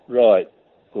Right,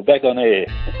 we're back on air.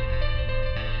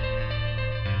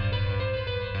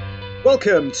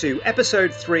 Welcome to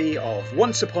episode 3 of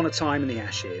Once Upon a Time in the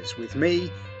Ashes with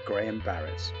me, Graham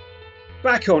Barrett.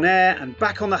 Back on air and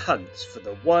back on the hunt for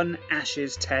the one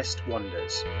Ashes Test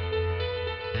wonders.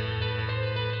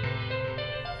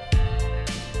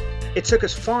 It took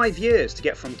us 5 years to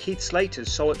get from Keith Slater's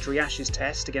solitary Ashes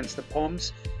Test against the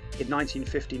Poms in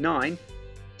 1959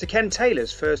 to Ken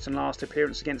Taylor's first and last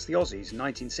appearance against the Aussies in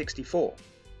 1964.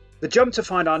 The jump to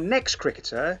find our next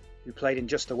cricketer, who played in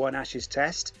just the one Ashes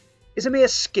Test, is a mere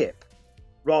skip,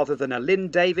 rather than a Lynn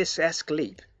Davis-esque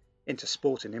leap into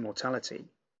sporting immortality.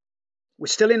 We're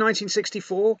still in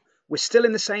 1964, we're still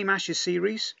in the same Ashes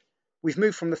series, we've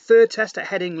moved from the third Test at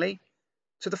Headingley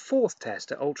to the fourth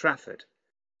Test at Old Trafford.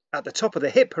 At the top of the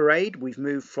hit parade, we've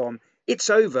moved from It's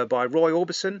Over by Roy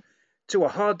Orbison to A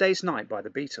Hard Day's Night by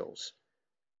the Beatles.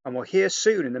 And we'll hear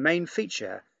soon in the main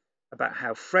feature about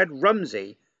how Fred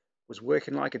Rumsey was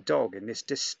working like a dog in this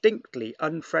distinctly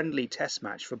unfriendly test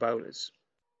match for bowlers.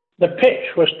 The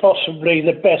pitch was possibly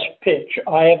the best pitch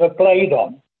I ever played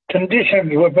on.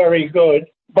 Conditions were very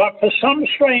good, but for some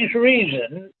strange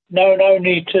reason, known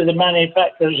only to the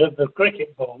manufacturers of the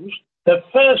cricket balls, the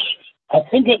first, I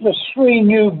think it was 3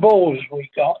 new balls we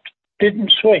got,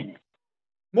 didn't swing.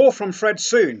 More from Fred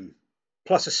soon,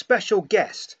 plus a special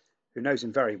guest who knows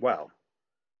him very well.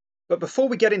 But before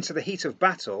we get into the heat of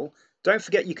battle, don't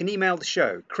forget you can email the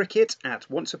show,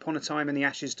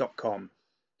 cricket@onceuponatimeintheashes.com.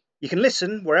 You can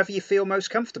listen wherever you feel most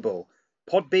comfortable,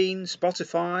 Podbean,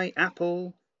 Spotify,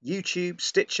 Apple, YouTube,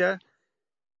 Stitcher,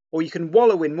 or you can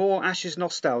wallow in more Ashes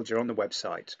nostalgia on the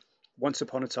website,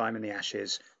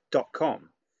 onceuponatimeintheashes.com.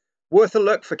 Worth a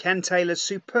look for Ken Taylor's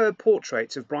superb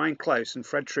portraits of Brian Close and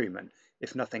Fred Trueman,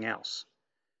 if nothing else.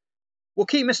 We'll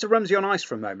keep Mr. Rumsey on ice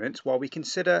for a moment while we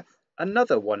consider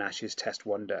another one Ashes Test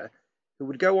wonder who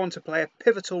would go on to play a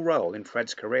pivotal role in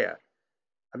Fred's career.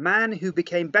 A man who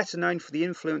became better known for the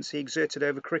influence he exerted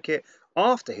over cricket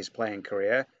after his playing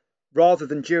career rather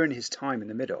than during his time in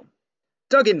the middle.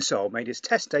 Doug Insall made his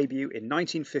Test debut in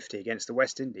 1950 against the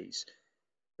West Indies,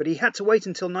 but he had to wait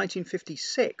until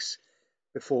 1956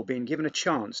 before being given a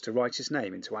chance to write his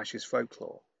name into Ashes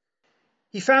folklore.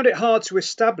 He found it hard to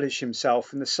establish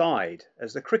himself in the side,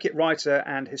 as the cricket writer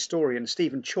and historian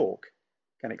Stephen Chalk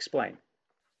can explain.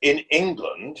 In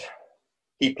England,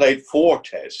 he played 4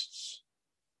 tests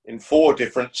in 4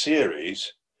 different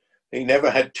series. He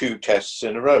never had 2 tests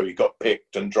in a row. He got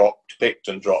picked and dropped, picked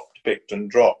and dropped, picked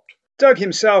and dropped. Doug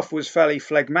himself was fairly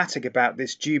phlegmatic about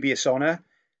this dubious honour,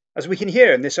 as we can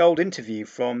hear in this old interview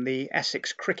from the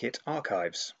Essex Cricket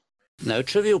Archives. No,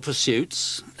 Trivial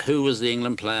Pursuits, who was the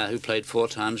England player who played 4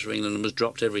 times for England and was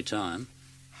dropped every time?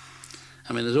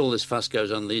 I mean, there's all this fuss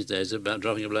goes on these days about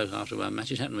dropping a bloke after one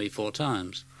match. It happened to me 4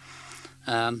 times.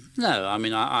 No, I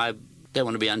mean, I don't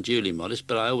want to be unduly modest,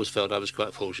 but I always felt I was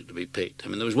quite fortunate to be picked. I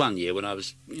mean, there was one year when I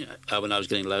was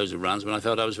getting loads of runs when I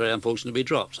felt I was very unfortunate to be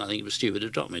dropped. I think it was stupid to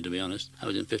drop me, to be honest. I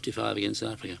was in 55 against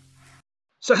South Africa.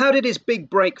 So how did his big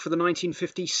break for the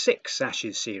 1956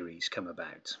 Ashes series come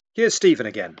about? Here's Stephen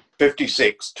again.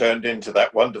 56 turned into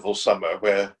that wonderful summer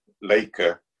where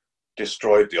Laker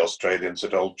destroyed the Australians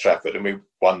at Old Trafford and we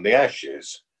won the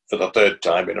Ashes for the 3rd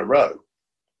time in a row.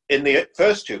 In the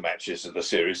first 2 matches of the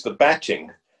series, the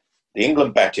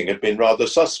England batting had been rather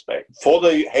suspect. For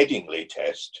the Headingley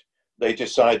Test, they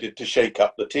decided to shake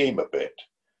up the team a bit.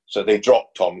 So they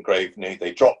dropped Tom Graveney,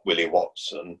 they dropped Willie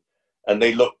Watson, and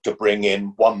they looked to bring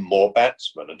in 1 more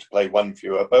batsman and to play 1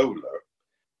 fewer bowler.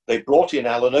 They brought in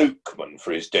Alan Oakman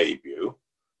for his debut,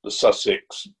 the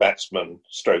Sussex batsman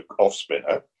stroke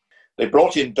off-spinner. They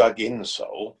brought in Doug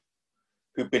Insall,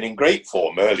 who'd been in great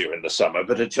form earlier in the summer,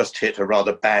 but had just hit a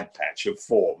rather bad patch of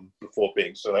form before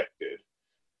being selected.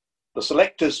 The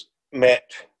selectors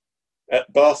met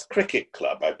at Bath Cricket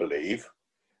Club, I believe,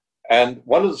 and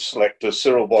one of the selectors,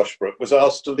 Cyril Washbrook, was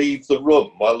asked to leave the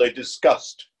room while they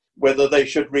discussed whether they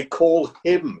should recall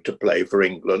him to play for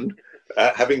England,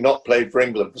 having not played for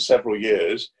England for several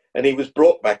years, and he was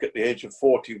brought back at the age of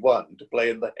 41 to play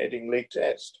in the Headingley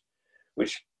Test,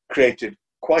 which created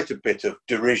quite a bit of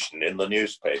derision in the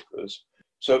newspapers.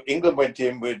 So England went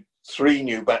in with 3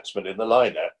 new batsmen in the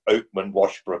lineup, Oakman,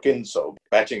 Washbrook, Insall,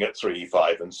 batting at 3,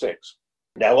 5 and 6.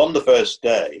 Now on the first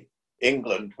day,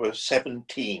 England were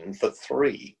 17 for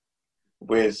 3,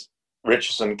 with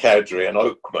Richardson, Cowdrey and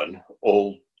Oakman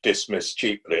all dismissed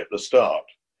cheaply at the start.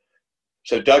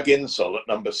 So Doug Insall at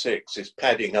number 6 is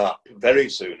padding up very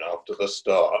soon after the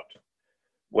start,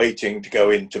 waiting to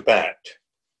go into bat,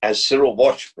 as Cyril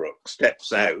Washbrook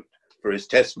steps out for his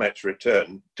Test match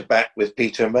return to bat with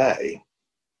Peter May.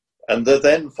 And there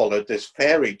then followed this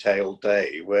fairy tale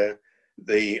day where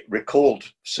the recalled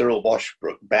Cyril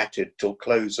Washbrook batted till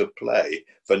close of play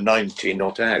for 90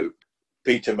 not out.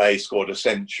 Peter May scored a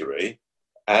century,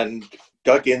 and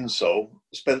Doug Insall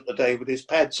spent the day with his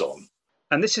pads on.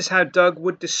 And this is how Doug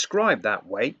would describe that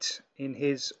wait in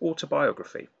his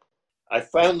autobiography. I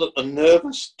found that the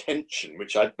nervous tension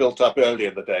which I'd built up earlier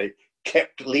in the day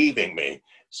kept leaving me,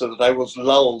 so that I was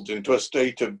lulled into a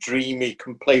state of dreamy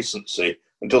complacency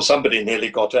until somebody nearly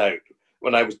got out,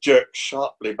 when I was jerked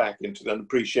sharply back into an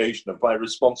appreciation of my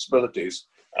responsibilities.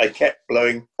 I kept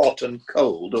blowing hot and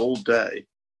cold all day.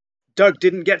 Doug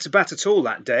didn't get to bat at all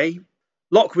that day.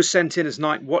 Locke was sent in as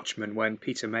night watchman when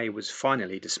Peter May was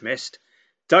finally dismissed.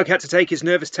 Doug had to take his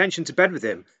nervous tension to bed with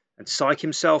him and psych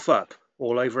himself up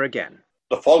all over again.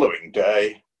 The following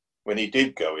day, when he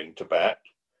did go into bat,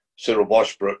 Cyril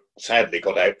Washbrook sadly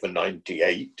got out for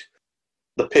 98.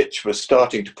 The pitch was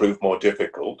starting to prove more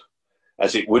difficult,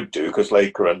 as it would do, because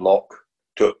Laker and Locke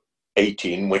took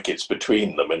 18 wickets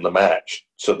between them in the match,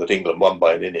 so that England won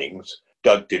by an innings.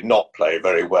 Doug did not play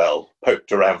very well,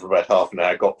 poked around for about half an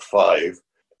hour, got 5,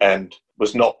 and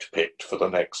was not picked for the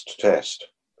next test.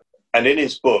 And in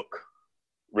his book,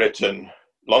 written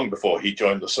long before he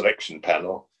joined the selection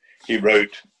panel, he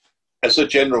wrote, "As a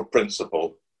general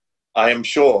principle, I am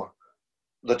sure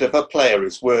that if a player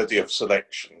is worthy of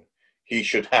selection, he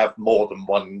should have more than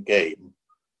one game,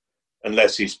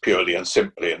 unless he's purely and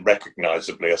simply and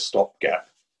recognisably a stopgap."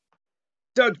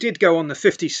 Doug did go on the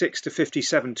 56 to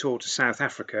 57 tour to South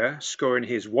Africa, scoring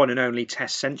his one and only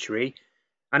Test century,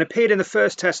 and appeared in the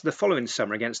first Test of the following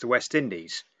summer against the West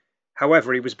Indies.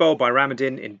 However, he was bowled by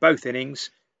Ramadan in both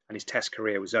innings, and his Test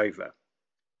career was over.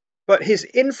 But his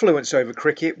influence over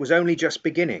cricket was only just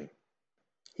beginning.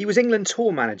 He was England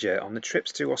tour manager on the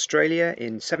trips to Australia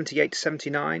in 78 to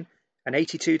 79 and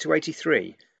 82 to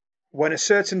 83, when a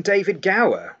certain David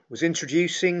Gower was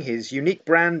introducing his unique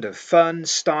brand of fun,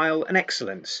 style and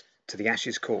excellence to the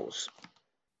Ashes cause.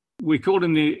 We called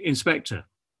him the Inspector.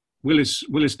 Willis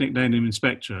nicknamed him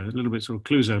Inspector, a little bit sort of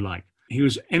Clouseau-like. He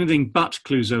was anything but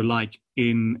Clouseau-like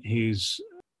in his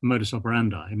modus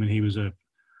operandi. I mean, he was a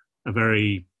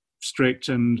very strict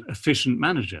and efficient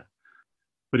manager.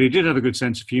 But he did have a good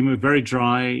sense of humour, very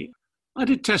dry. I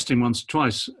did test him once or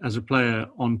twice as a player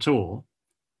on tour.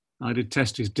 I did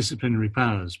test his disciplinary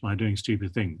powers by doing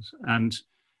stupid things. And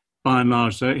by and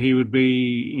large, though, he would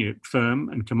be firm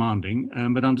and commanding,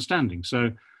 but understanding.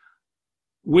 So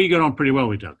we got on pretty well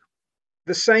with Doug.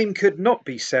 The same could not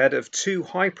be said of two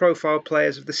high-profile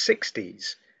players of the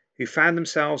 60s who found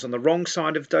themselves on the wrong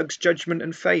side of Doug's judgment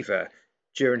and favour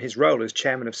during his role as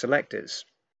chairman of selectors.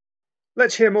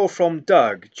 Let's hear more from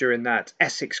Doug during that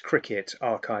Essex Cricket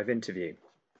archive interview.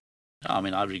 I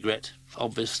mean, I regret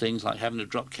obvious things like having to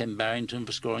drop Ken Barrington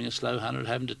for scoring a slow 100,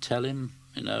 having to tell him,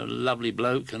 lovely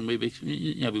bloke, and we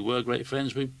were great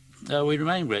friends. We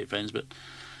remain great friends, but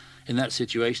in that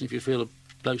situation, if you feel a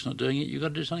bloke's not doing it, you've got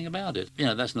to do something about it.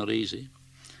 That's not easy.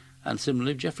 And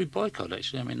similarly, Geoffrey Boycott,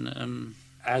 actually. I mean,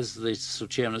 as the sort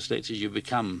of chairman of selectors, you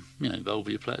become, involved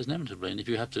with your players inevitably, and if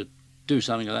you have to do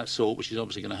something of that sort, which is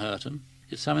obviously going to hurt them,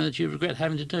 it's something that you regret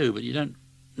having to do, but you don't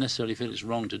necessarily feel it's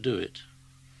wrong to do it.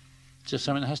 It's just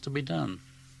something that has to be done.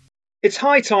 It's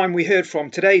high time we heard from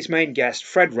today's main guest,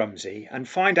 Fred Rumsey, and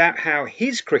find out how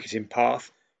his cricketing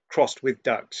path crossed with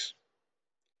Doug's.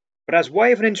 But as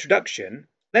way of an introduction,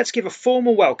 let's give a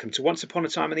formal welcome to Once Upon a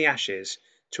Time in the Ashes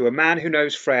to a man who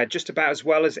knows Fred just about as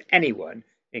well as anyone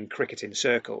in cricketing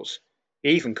circles.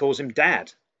 He even calls him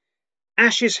Dad.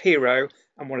 Ashes hero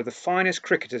and one of the finest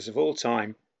cricketers of all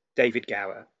time, David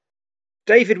Gower.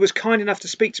 David was kind enough to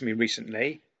speak to me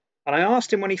recently, and I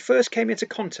asked him when he first came into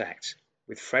contact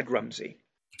with Fred Rumsey.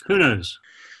 Who knows?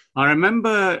 I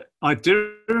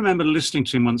do remember listening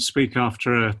to him once speak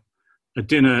after a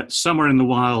dinner somewhere in the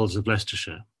wilds of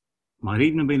Leicestershire. Might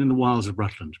even have been in the wilds of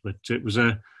Rutland, but it was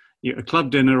a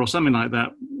club dinner or something like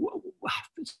that.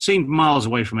 It seemed miles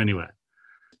away from anywhere.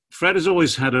 Fred has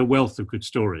always had a wealth of good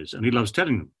stories, and he loves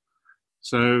telling them.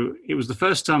 So it was the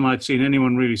first time I'd seen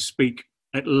anyone really speak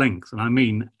at length, and I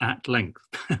mean at length,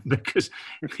 because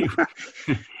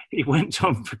he went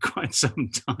on for quite some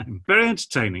time. Very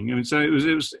entertaining. I mean, so it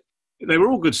was. They were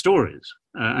all good stories,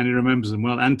 and he remembers them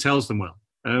well and tells them well.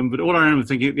 But all I remember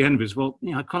thinking at the end of it is, well,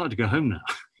 I'd quite like to go home now.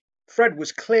 Fred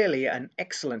was clearly an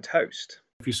excellent host.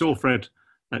 If you saw Fred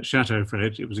at Chateau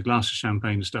Fred, it was a glass of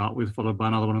champagne to start with, followed by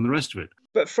another one and the rest of it.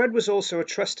 But Fred was also a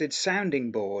trusted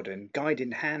sounding board and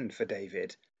guiding hand for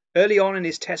David. Early on in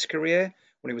his Test career,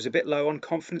 when he was a bit low on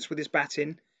confidence with his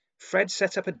batting, Fred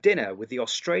set up a dinner with the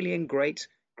Australian great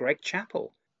Greg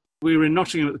Chappell. We were in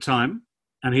Nottingham at the time,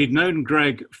 And he'd known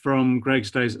Greg from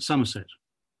Greg's days at Somerset.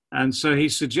 And so he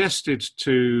suggested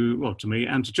to me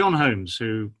and to John Holmes,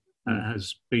 who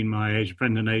has been my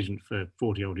friend and agent for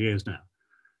 40 odd years now.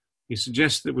 He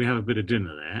suggested that we have a bit of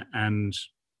dinner there and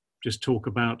just talk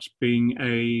about being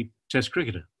a Test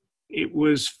cricketer. It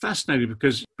was fascinating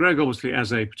because Greg, obviously,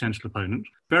 as a potential opponent,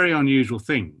 very unusual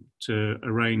thing to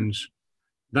arrange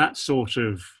that sort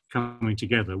of coming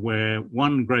together where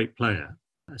one great player,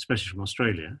 especially from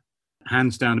Australia,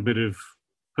 hands down a bit of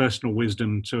personal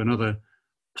wisdom to another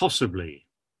possibly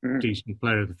decent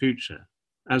player of the future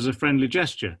as a friendly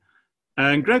gesture.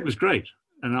 And Greg was great.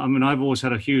 And I mean, I've always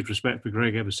had a huge respect for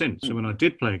Greg ever since. So when I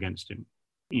did play against him,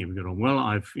 we got on well.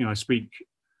 I speak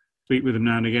with him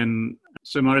now and again.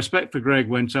 So my respect for Greg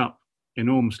went up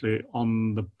enormously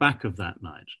on the back of that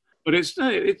night. But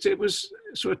it was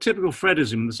sort of typical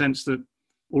Fredism in the sense that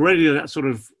already that sort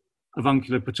of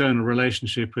avuncular paternal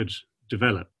relationship had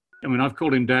developed. I mean, I've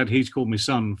called him Dad. He's called me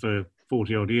son for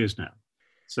 40 odd years now.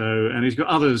 So, and he's got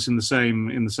others in the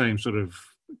same sort of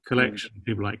collection.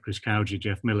 People like Chris Cowgie,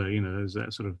 Jeff Miller. There's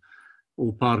that sort of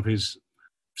all part of his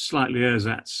slightly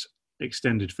ersatz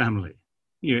extended family.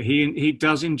 He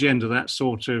does engender that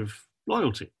sort of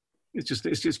loyalty. It's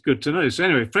just good to know. So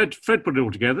anyway, Fred put it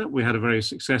all together. We had a very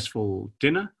successful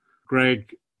dinner.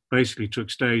 Greg basically took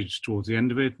stage towards the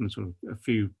end of it, and sort of a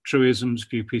few truisms, a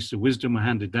few pieces of wisdom were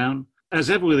handed down. As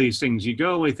ever with these things, you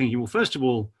go away thinking, well, first of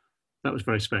all, that was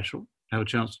very special. Have a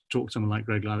chance to talk to someone like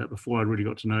Greg like that before I really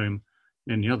got to know him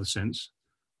in any other sense.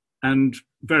 And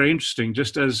very interesting,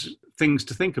 just as things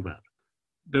to think about.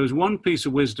 There was one piece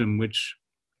of wisdom which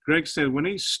Greg said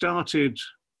whenever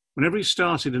he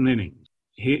started an innings,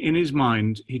 in his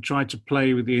mind, he tried to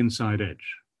play with the inside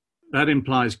edge. That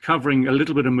implies covering a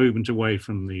little bit of movement away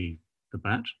from the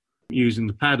bat, using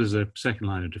the pad as a second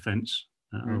line of defence.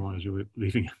 Otherwise, you're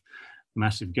leaving a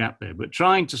massive gap there. But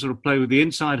trying to sort of play with the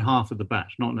inside half of the bat,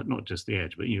 not just the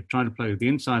edge, but you're trying to play with the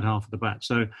inside half of the bat.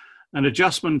 So an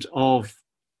adjustment of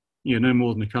no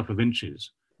more than a couple of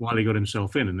inches while he got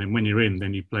himself in. And then when you're in,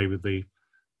 then you play with the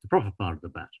proper part of the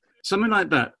bat. Something like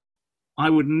that, I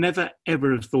would never,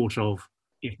 ever have thought of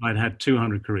if I'd had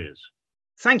 200 careers.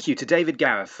 Thank you to David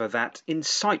Gower for that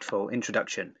insightful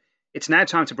introduction. It's now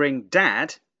time to bring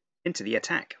Dad into the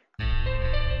attack.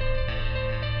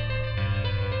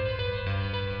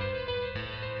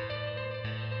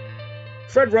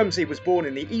 Fred Rumsey was born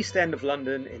in the East End of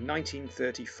London in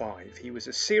 1935. He was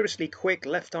a seriously quick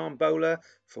left-arm bowler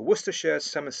for Worcestershire,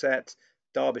 Somerset,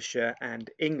 Derbyshire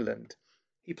and England.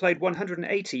 He played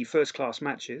 180 first-class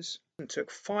matches and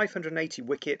took 580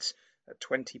 wickets at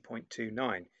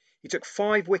 20.29. He took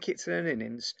 5 wickets in an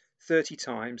innings 30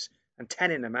 times and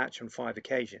 10 in a match on 5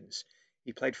 occasions.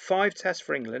 He played 5 tests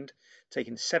for England,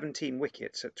 taking 17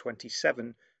 wickets at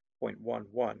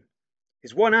 27.11.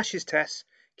 His one Ashes test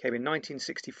came in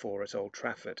 1964 at Old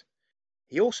Trafford.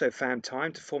 He also found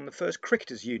time to form the first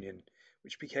Cricketers' Union,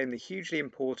 which became the hugely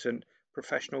important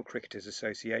Professional Cricketers'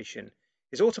 Association.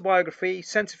 His autobiography,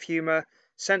 Sense of Humour,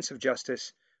 Sense of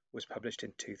Justice, was published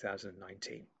in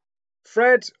 2019.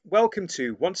 Fred, welcome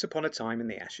to Once Upon a Time in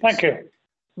the Ashes. Thank you.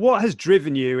 What has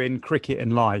driven you in cricket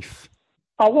and life?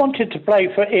 I wanted to play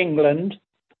for England.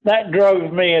 That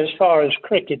drove me as far as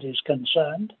cricket is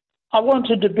concerned. I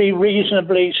wanted to be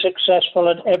reasonably successful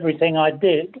at everything I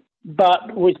did,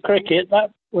 but with cricket,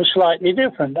 that was slightly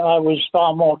different. I was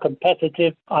far more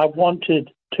competitive. I wanted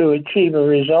to achieve a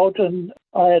result, and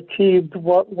I achieved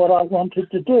what I wanted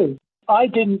to do. I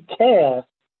didn't care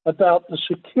about the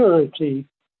security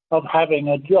of having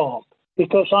a job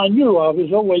because I knew I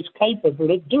was always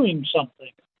capable of doing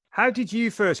something. How did you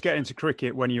first get into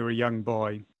cricket when you were a young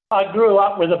boy? I grew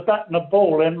up with a bat and a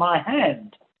ball in my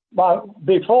hand.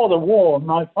 Before the war,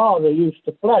 my father used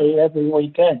to play every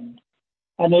weekend,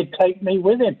 and he'd take me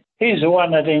with him. He's the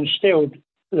one that instilled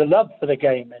the love for the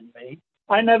game in me.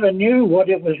 I never knew what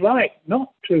it was like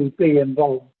not to be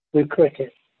involved with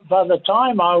cricket. By the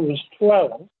time I was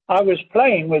 12, I was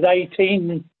playing with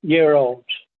 18-year-olds.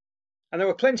 And there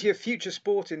were plenty of future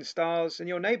sporting stars in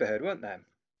your neighbourhood, weren't there?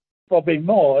 Bobby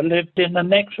Moore lived in the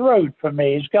next road from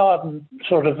me. His garden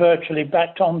sort of virtually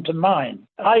backed onto mine.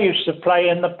 I used to play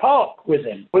in the park with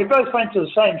him. We both went to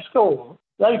the same school.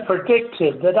 They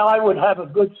predicted that I would have a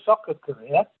good soccer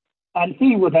career and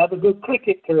he would have a good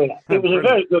cricket career. He was a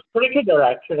very good cricketer,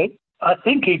 actually. I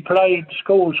think he played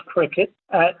schools cricket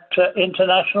at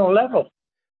international level.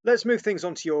 Let's move things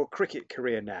on to your cricket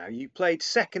career now. You played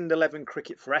second 11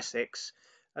 cricket for Essex,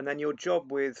 and then your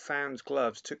job with Founds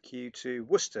Gloves took you to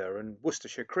Worcester and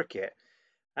Worcestershire Cricket.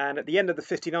 And at the end of the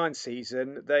 59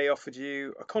 season, they offered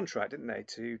you a contract, didn't they,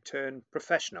 to turn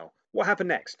professional? What happened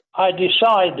next? I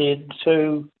decided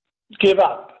to give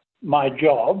up my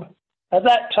job. At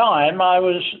that time, I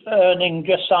was earning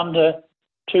just under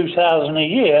 2,000 a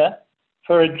year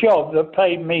for a job that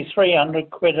paid me 300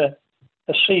 quid a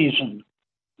season.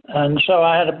 And so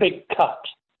I had a big cut.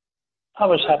 I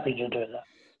was happy to do that.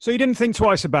 So you didn't think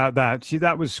twice about that?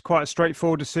 That was quite a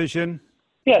straightforward decision?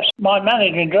 Yes, my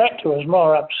managing director was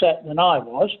more upset than I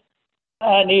was,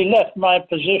 and he left my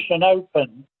position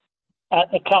open at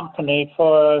the company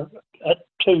for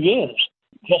 2 years,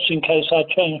 just in case I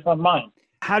changed my mind.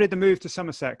 How did the move to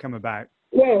Somerset come about?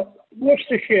 Well,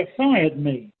 Worcestershire fired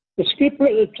me. The skipper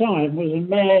at the time was a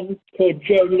man called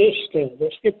Joe Lister,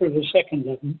 the skipper of the second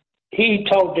eleven. He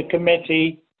told the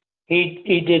committee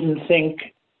he didn't think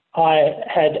I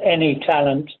had any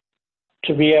talent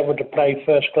to be able to play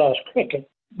first-class cricket.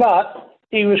 But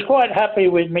he was quite happy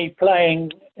with me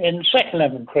playing in second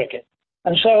 11 cricket.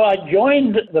 And so I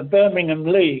joined the Birmingham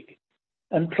League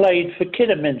and played for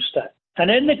Kidderminster.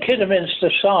 And in the Kidderminster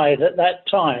side at that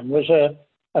time was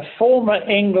a former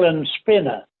England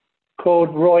spinner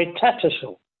called Roy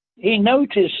Tattersall. He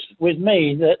noticed with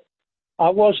me that I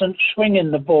wasn't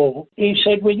swinging the ball. He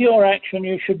said, with your action,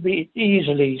 you should be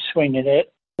easily swinging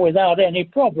it without any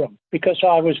problem, because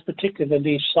I was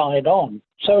particularly side on.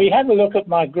 So he had a look at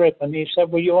my grip and he said,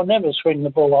 well, you'll never swing the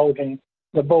ball holding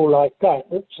the ball like that.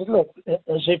 It said, look,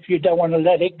 as if you don't want to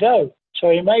let it go. So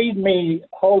he made me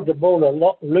hold the ball a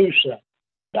lot looser.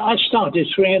 I started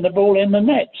swinging the ball in the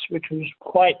nets, which was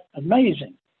quite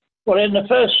amazing. Well, in the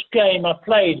first game I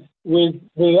played with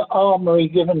the armoury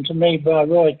given to me by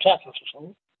Roy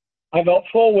Tattersall, I got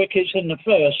 4 wickets in the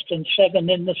first and 7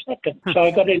 in the second. So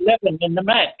I got 11 in the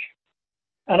match.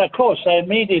 And of course, they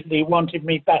immediately wanted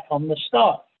me back on the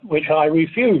start, which I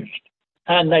refused.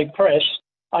 And they pressed.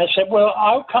 I said, well,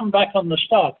 I'll come back on the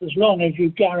start as long as you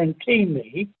guarantee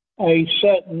me a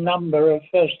certain number of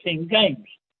first-team games.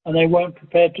 And they weren't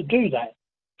prepared to do that.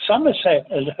 Somerset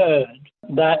had heard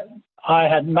that I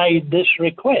had made this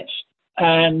request.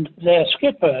 And their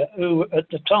skipper, who at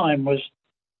the time was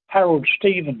Harold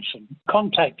Stevenson,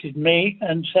 contacted me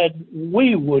and said,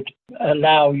 we would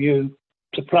allow you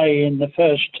to play in the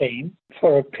first team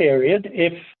for a period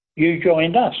if you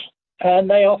joined us. And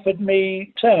they offered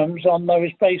me terms on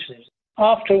those bases.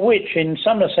 After which, in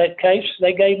Somerset case,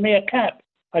 they gave me a cap.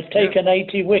 I'd taken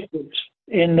 80 wickets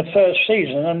in the first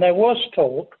season, and there was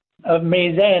talk of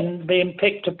me then being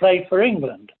picked to play for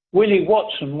England. Willie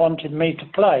Watson wanted me to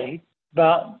play,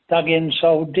 but Doug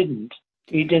Insold didn't.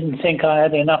 He didn't think I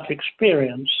had enough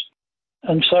experience.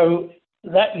 And so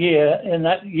in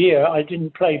that year, I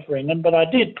didn't play for England, but I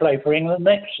did play for England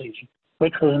next season,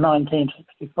 which was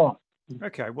 1964.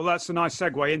 Okay, well, that's a nice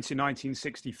segue into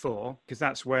 1964, because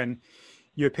that's when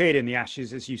you appeared in the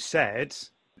Ashes, as you said.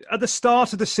 At the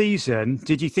start of the season,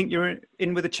 did you think you were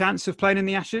in with a chance of playing in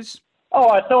the Ashes? Oh,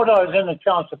 I thought I was in a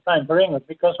chance of playing for England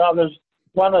because I was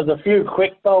one of the few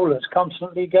quick bowlers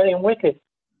constantly getting wickets.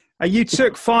 You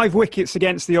took 5 wickets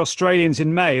against the Australians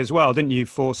in May as well, didn't you,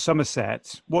 for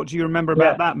Somerset? What do you remember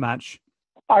about that match?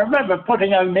 I remember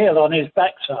putting O'Neill on his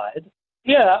backside.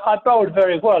 Yeah, I bowled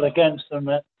very well against them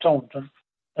at Taunton.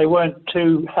 They weren't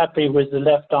too happy with the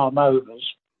left-arm overs.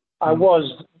 I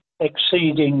was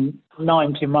exceeding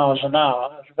 90 miles an hour.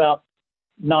 I was about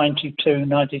 92,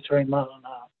 93 miles an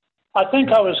hour. I think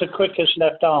I was the quickest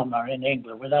left-armer in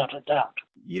England, without a doubt.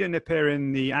 You didn't appear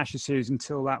in the Ashes series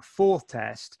until that 4th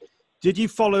test. Did you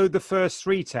follow the first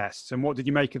 3 tests, and what did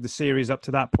you make of the series up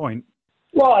to that point?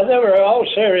 Well, there were a whole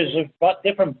series of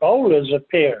different bowlers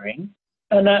appearing,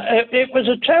 and it was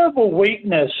a terrible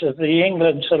weakness of the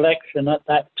England selection at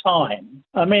that time.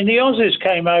 I mean, the Aussies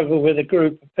came over with a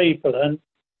group of people,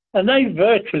 and they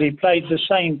virtually played the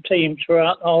same team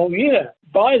throughout the whole year.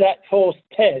 By that 4th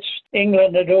test,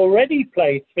 England had already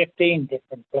played 15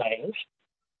 different players.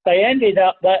 They ended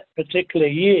up that particular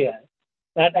year,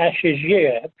 that Ashes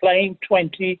year, playing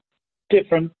 20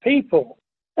 different people.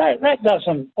 That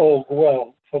doesn't augur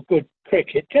well for good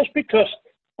cricket. Just because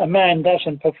a man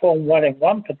doesn't perform well in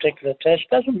one particular test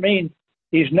doesn't mean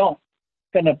he's not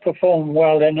going to perform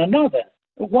well in another.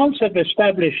 But once they've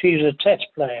established he's a test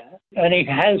player and he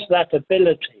has that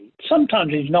ability,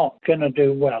 sometimes he's not going to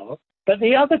do well. But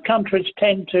the other countries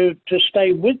tend to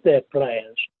stay with their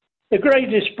players. The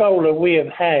greatest bowler we have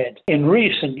had in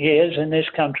recent years in this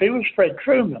country was Fred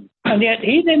Trueman. And yet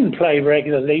he didn't play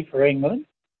regularly for England.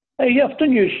 They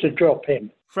often used to drop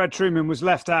him. Fred Trueman was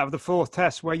left out of the 4th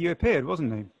test where you appeared,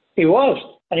 wasn't he? He was,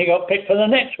 and he got picked for the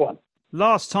next one.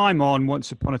 Last time on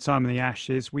Once Upon a Time in the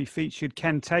Ashes, we featured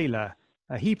Ken Taylor.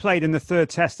 He played in the 3rd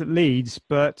test at Leeds,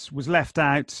 but was left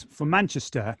out for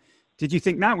Manchester. Did you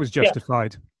think that was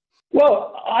justified?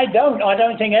 Well, I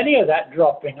don't think any of that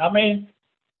dropping. I mean,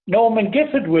 Norman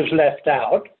Gifford was left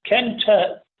out. Ken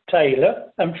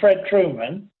Taylor and Fred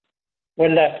Truman were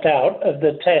left out of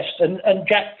the test, and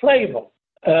Jack Flavel,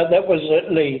 that was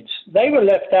at Leeds. They were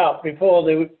left out before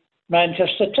the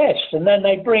Manchester test, and then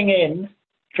they bring in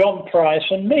John Price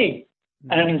and me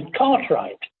and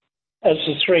Cartwright as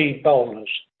the three bowlers.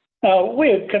 Now,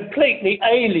 we're completely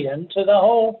alien to the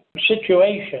whole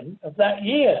situation of that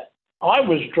year. I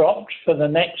was dropped for the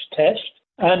next test,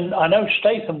 and I know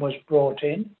Statham was brought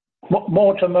in.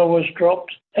 Mortimer was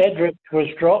dropped. Edric was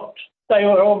dropped. They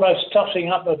were almost tossing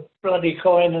up a bloody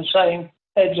coin and saying,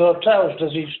 heads or tails,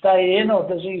 does he stay in or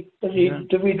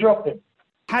do we drop him?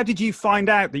 How did you find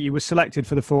out that you were selected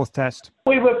for the fourth test?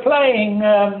 We were playing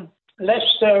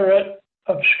Leicester at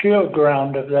obscure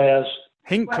ground of theirs.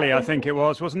 Hinckley, I think it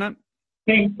was, wasn't it?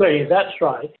 Hinckley, that's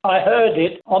right. I heard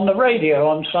it on the radio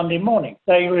on Sunday morning.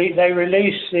 They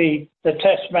release the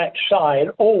test match side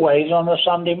always on a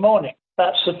Sunday morning.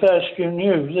 That's the first you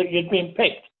knew that you'd been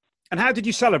picked. And how did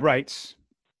you celebrate?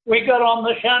 We got on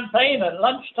the champagne at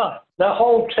lunchtime. The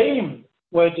whole team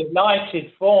were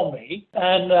delighted for me,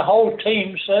 and the whole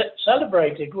team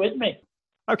celebrated with me.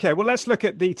 OK, well, let's look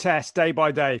at the test day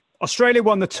by day. Australia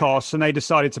won the toss and they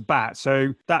decided to bat,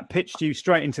 so that pitched you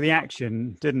straight into the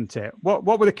action, didn't it? What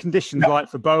were the conditions like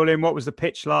for bowling? What was the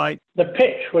pitch like? The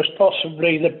pitch was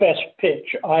possibly the best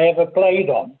pitch I ever played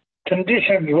on.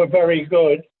 Conditions were very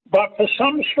good, but for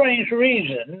some strange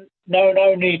reason, known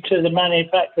only to the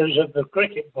manufacturers of the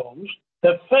cricket balls,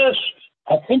 the first,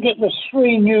 I think it was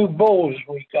 3 new balls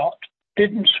we got,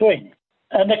 didn't swing.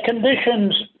 And the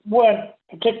conditions weren't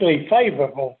particularly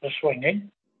favourable for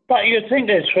swinging, but you'd think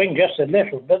they'd swing just a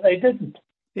little, but they didn't.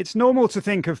 It's normal to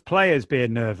think of players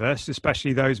being nervous,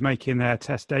 especially those making their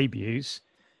test debuts.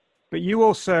 But you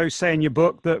also say in your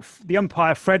book that the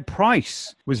umpire, Fred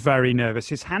Price, was very nervous.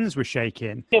 His hands were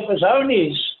shaking. It was only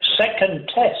his second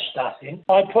test, I think.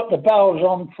 I put the bowls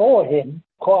on for him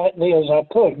quietly as I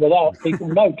could without people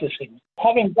noticing.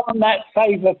 Having done that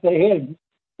favour for him,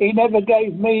 he never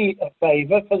gave me a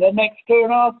favour for the next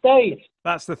 2.5 days.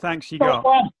 That's the thanks you got.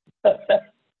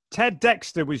 Ted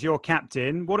Dexter was your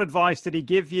captain. What advice did he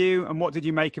give you, and what did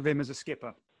you make of him as a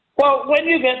skipper? Well, when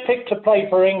you get picked to play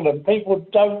for England, people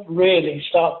don't really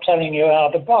start telling you how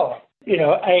to bowl. You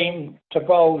know, aim to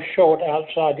bowl short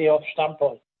outside the off stump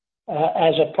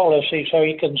as a policy so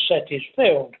he can set his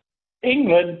field.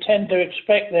 England tend to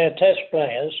expect their test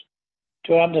players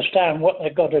to understand what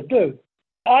they've got to do.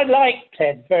 I liked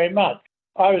Ted very much.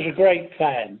 I was a great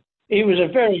fan. He was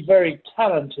a very, very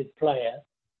talented player.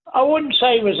 I wouldn't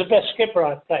say he was the best skipper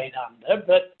I played under,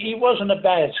 but he wasn't a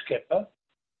bad skipper.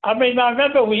 I mean, I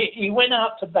remember he went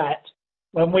out to bat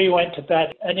when we went to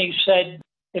bat, and he said,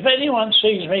 if anyone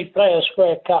sees me play a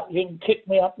square cut, you can kick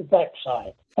me up the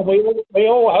backside. And we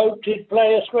all hoped he'd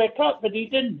play a square cut, but he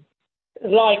didn't.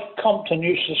 Like Compton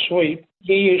used to sweep,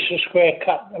 he used to square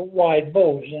cut wide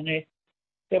balls, and it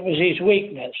was his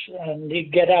weakness, and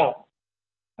he'd get out.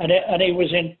 And he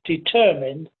was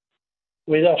determined,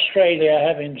 with Australia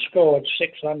having scored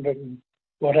 600 and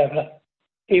whatever,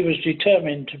 he was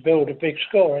determined to build a big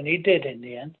score, and he did in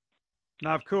the end.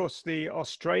 Now, of course, the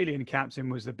Australian captain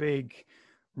was the big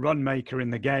run maker in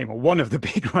the game, or one of the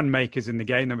big run makers in the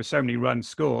game. There were so many runs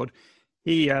scored.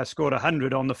 He scored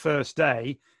 100 on the first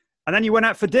day. And then you went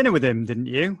out for dinner with him, didn't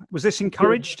you? Was this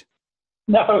encouraged?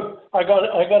 No, I got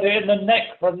it in the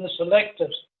neck from the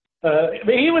selectors.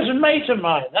 He was a mate of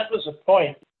mine. That was the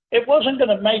point. It wasn't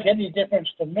going to make any difference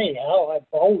to me how I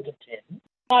bowled at him.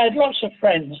 I had lots of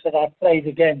friends that I played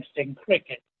against in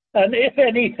cricket. And if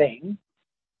anything,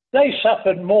 they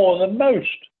suffered more than most.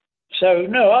 So,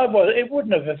 no, it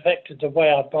wouldn't have affected the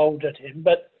way I bowled at him.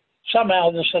 But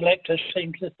somehow the selectors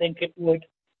seemed to think it would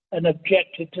and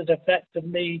objected to the fact of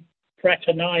me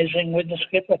fraternising with the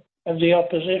skipper of the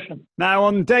opposition. Now,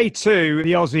 on day 2,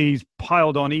 the Aussies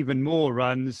piled on even more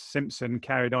runs. Simpson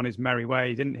carried on his merry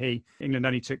way, didn't he? England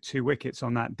only took 2 wickets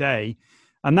on that day.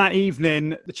 And that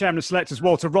evening, the chairman of selectors,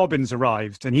 Walter Robbins,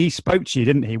 arrived, and he spoke to you,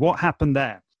 didn't he? What happened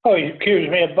there? Oh, he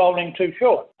accused me of bowling too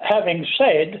short. Having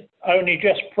said, only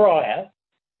just prior,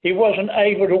 he wasn't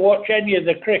able to watch any of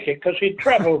the cricket because he'd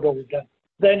travelled all day.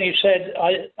 Then he said,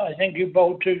 I think you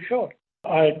bowled too short.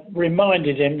 I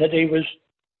reminded him that he was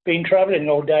been travelling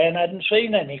all day and hadn't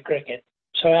seen any cricket.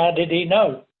 So how did he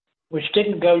know? Which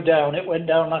didn't go down. It went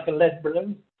down like a lead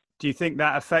balloon. Do you think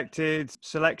that affected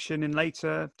selection in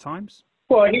later times?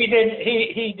 Well,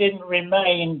 he didn't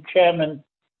remain chairman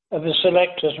of the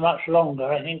selectors much longer.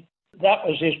 I think that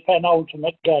was his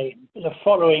penultimate game. The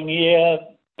following year,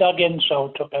 Doug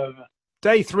Insall took over.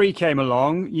 Day 3 came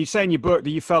along. You say in your book that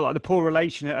you felt like the poor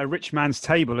relation at a rich man's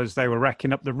table as they were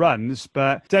racking up the runs.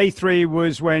 But day 3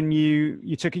 was when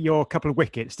you took your couple of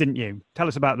wickets, didn't you? Tell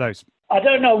us about those. I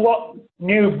don't know what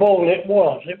new ball it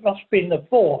was. It must have been the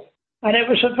 4th. And it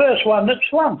was the first one that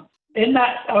swung. In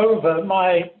that over,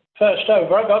 my first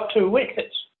over, I got 2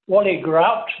 wickets. Wally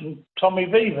Grout and Tommy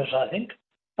Vevers, I think.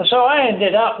 And so I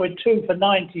ended up with 2 for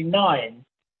 99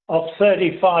 of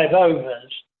 35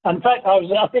 overs. In fact, I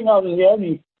think I was the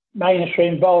only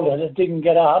mainstream bowler that didn't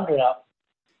get 100 up.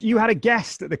 You had a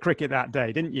guest at the cricket that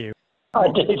day, didn't you? I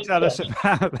did. Tell us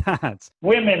about that.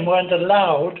 Women weren't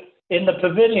allowed in the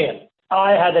pavilion.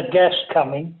 I had a guest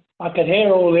coming. I could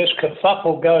hear all this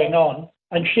kerfuffle going on,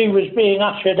 and she was being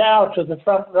ushered out of the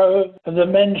front row of the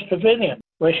men's pavilion,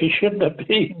 where she shouldn't have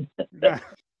been.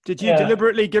 Did you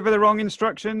deliberately give her the wrong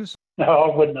instructions? No,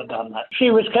 I wouldn't have done that.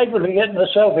 She was capable of getting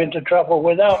herself into trouble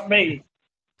without me.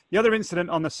 The other incident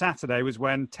on the Saturday was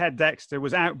when Ted Dexter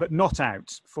was out but not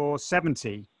out for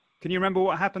 70. Can you remember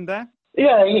what happened there?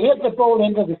 Yeah, he hit the ball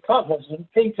into the covers and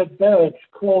Peter Burge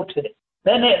caught it.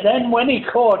 Then when he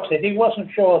caught it, he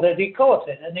wasn't sure that he caught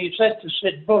it. And he said to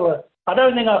Sid Buller, I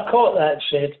don't think I caught that,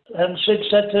 Sid. And Sid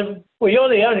said to him, well, you're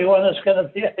the only one that's going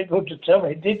to be able to tell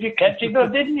me, did you catch it or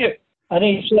didn't you? And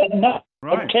he said, no.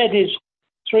 Right. Ted is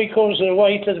 3/4 of the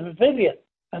way to the pavilion.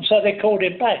 And so they called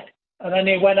him back. And then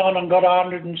he went on and got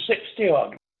 160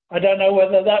 odd. I don't know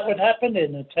whether that would happen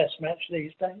in a test match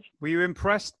these days. Were you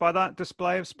impressed by that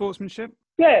display of sportsmanship?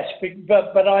 Yes,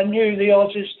 but I knew the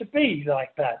Aussies to be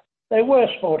like that. They were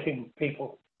sporting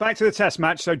people. Back to the test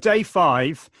match. So day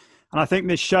 5, and I think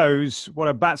this shows what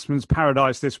a batsman's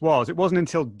paradise this was. It wasn't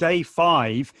until day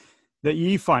 5 that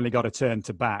you finally got a turn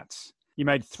to bat. You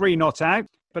made 3 not out,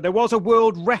 but there was a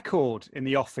world record in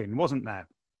the offing, wasn't there?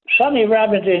 Sonny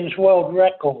Rabidin's world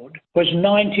record was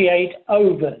 98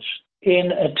 overs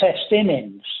in a test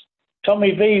innings.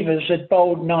 Tommy Vevers had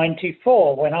bowled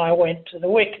 94 when I went to the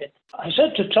wicket. I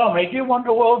said to Tommy, do you want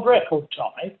a world record,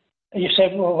 Tommy? And he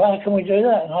said, well, how can we do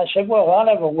that? And I said, well, I'll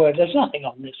have a word. There's nothing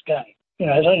on this game. You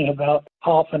know, there's only about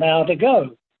half an hour to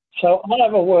go. So I'll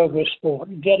have a word with Sport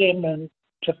and get him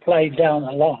to play down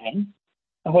the line.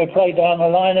 And we'll play down the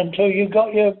line until you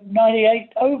got your 98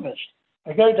 overs.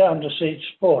 I go down to see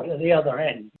Sport at the other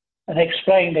end and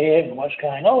explain to him what's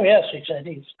going on. Oh, yes, he said,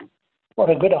 what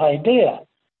a good idea.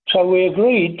 So we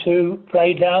agreed to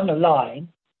play down the line.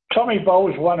 Tommy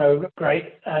bowls 1 over,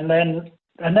 great. And then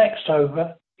the next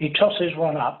over, he tosses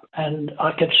 1 up. And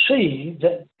I could see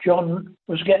that John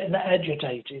was getting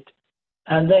agitated.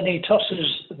 And then he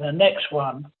tosses the next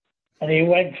one and he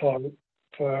went for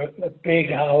a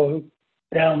big hoe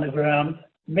down the ground,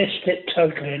 missed it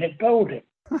totally, and it bowled him.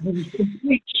 There was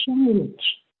complete silence.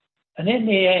 And in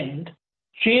the end,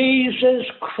 Jesus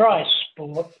Christ,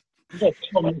 Sport, said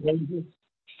Tommy Vevers,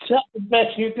 is that the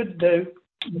best you could do?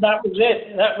 And that was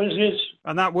it. That was his.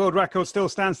 And that world record still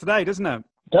stands today, doesn't it?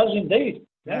 Does indeed.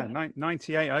 Yeah,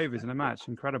 98 overs in a match.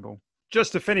 Incredible.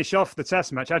 Just to finish off the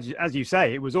test match, as you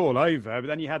say, it was all over, but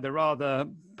then you had the rather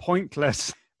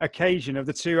pointless occasion of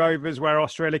the 2 overs where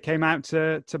Australia came out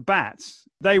to bat.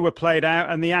 They were played out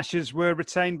and the Ashes were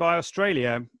retained by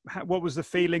Australia. What was the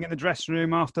feeling in the dressing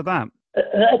room after that?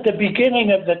 At the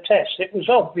beginning of the test, it was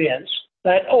obvious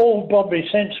that all Bobby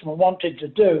Simpson wanted to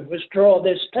do was draw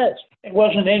this test. It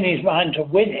wasn't in his mind to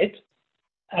win it.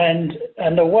 And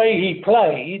the way he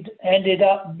played ended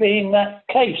up being that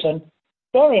case. And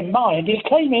bear in mind, he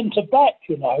came into bat,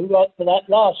 you know, right for that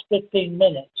last 15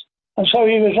 minutes. And so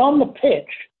he was on the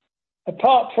pitch.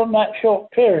 Apart from that short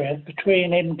period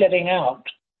between him getting out,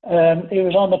 he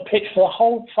was on the pitch for the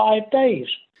whole 5 days.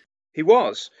 He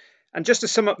was. And just to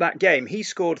sum up that game, he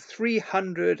scored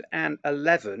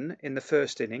 311 in the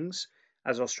first innings,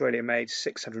 as Australia made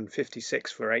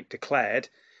 656 for 8 declared,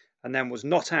 and then was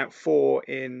not out 4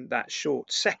 in that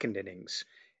short second innings.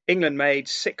 England made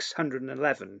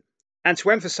 611. And to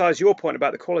emphasise your point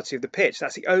about the quality of the pitch,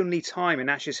 that's the only time in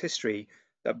Ashes history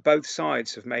that both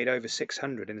sides have made over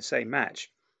 600 in the same match.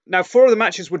 Now, 4 of the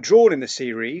matches were drawn in the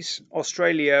series.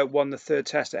 Australia won the 3rd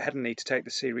test at Headingley to take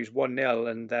the series 1-0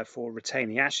 and therefore retain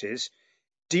the Ashes.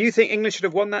 Do you think England should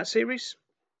have won that series?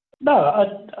 No,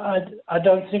 I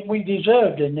don't think we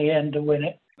deserved in the end to win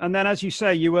it. And then, as you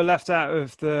say, you were left out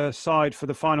of the side for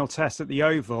the final test at the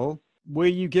Oval. Were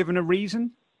you given a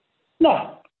reason?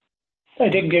 No. They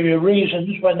didn't give you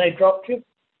reasons when they dropped you.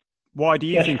 Why do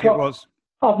you think it was?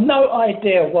 I've no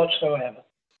idea whatsoever.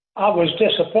 I was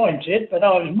disappointed, but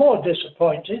I was more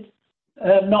disappointed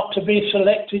not to be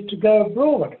selected to go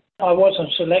abroad. I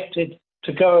wasn't selected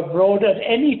to go abroad at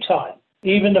any time.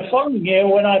 Even the following year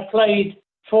when I played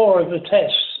 4 of the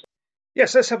tests,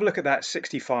 Yes, let's have a look at that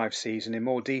 65 season in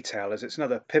more detail, as it's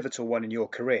another pivotal one in your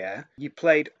career. You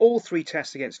played all 3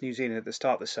 tests against New Zealand at the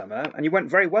start of the summer, and you went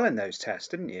very well in those tests,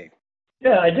 didn't you?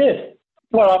 Yeah, I did.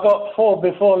 Well, I got 4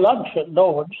 before lunch at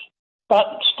Lord's. But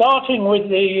starting with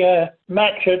the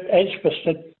match at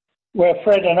Edgbaston, where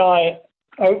Fred and I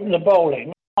opened the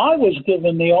bowling, I was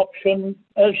given the option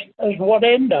as what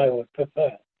end I would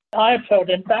prefer. I felt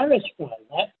embarrassed by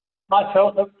that. I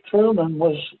felt that Trueman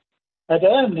had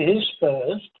earned his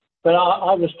first, but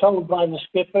I was told by the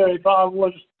skipper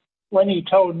when he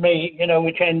told me,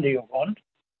 which end do you want?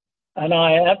 And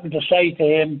I happened to say to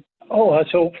him, I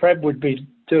thought Fred would be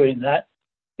doing that.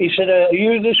 He said, are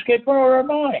you the skipper or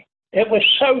am I? It was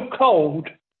so cold,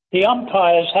 the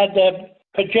umpires had their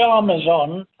pyjamas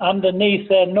on underneath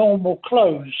their normal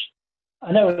clothes,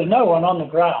 and there was no one on the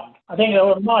ground. I think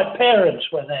my parents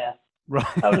were there. Right.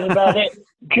 That was about it.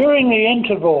 During the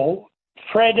interval,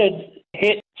 Fred had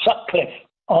hit Sutcliffe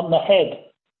on the head,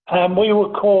 and we were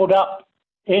called up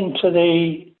into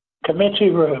the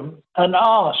committee room and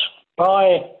asked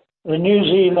by the New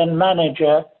Zealand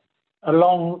manager,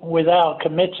 along with our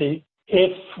committee,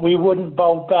 if we wouldn't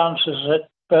bowl bouncers at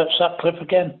Bert Sutcliffe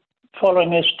again following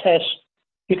this test.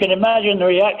 You can imagine the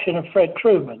reaction of Fred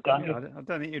Trueman, can't you? I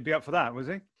don't think he'd be up for that, was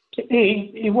he?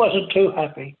 He wasn't too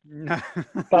happy, No.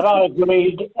 but I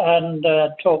agreed and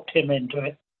talked him into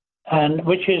it, and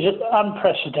which is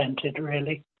unprecedented,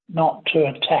 really, not to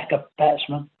attack a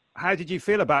batsman. How did you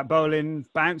feel about bowling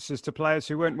bouncers to players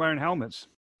who weren't wearing helmets?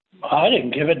 I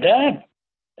didn't give a damn.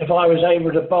 If I was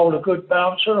able to bowl a good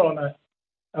bouncer on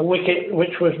a wicket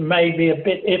which was maybe a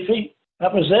bit iffy,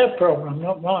 that was their problem,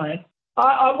 not mine.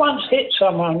 I once hit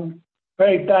someone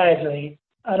very badly,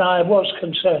 and I was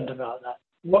concerned about that.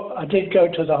 I did go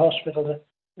to the hospital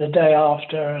the day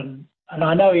after, and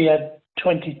I know he had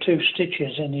 22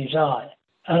 stitches in his eye,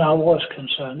 and I was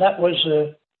concerned. That was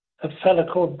a fella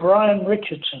called Brian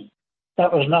Richardson.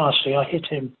 That was nasty. I hit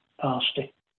him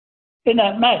nasty. In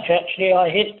that match, actually, I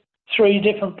hit 3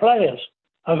 different players.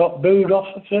 I got booed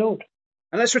off the field.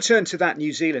 And let's return to that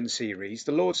New Zealand series.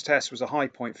 The Lord's Test was a high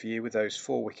point for you with those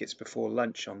 4 wickets before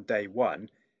lunch on day 1.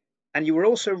 And you were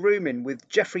also rooming with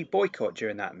Geoffrey Boycott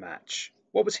during that match.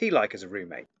 What was he like as a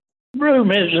roommate?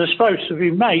 Roomies are supposed to be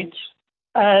mates.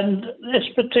 And this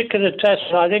particular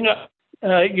test, I think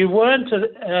you weren't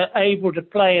able to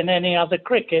play in any other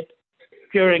cricket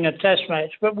during a test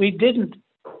match, but we didn't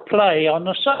play on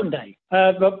a Sunday.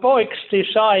 But Boyks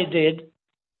decided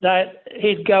that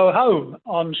he'd go home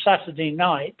on Saturday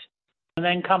night and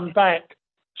then come back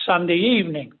Sunday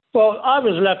evening. Well, I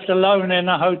was left alone in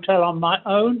a hotel on my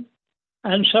own,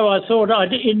 and so I thought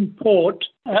I'd import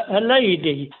a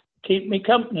lady to keep me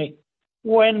company.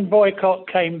 When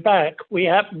Boycott came back, we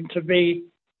happened to be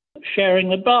sharing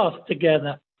the bath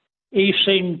together. He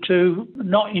seemed to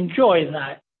not enjoy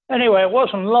that. Anyway, it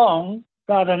wasn't long,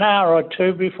 about an hour or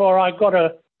 2, before I got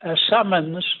a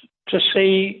summons to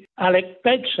see Alec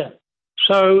Bedser.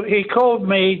 So he called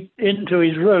me into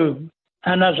his room,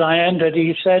 and as I entered,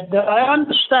 he said, I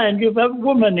understand you've a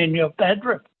woman in your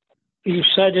bedroom. He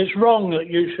said, it's wrong that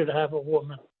you should have a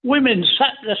woman. Women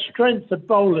sap the strength of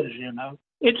bowlers,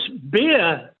 It's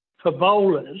beer for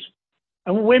bowlers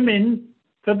and women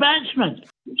for batsmen.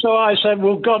 So I said,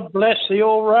 well, God bless the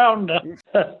all-rounder.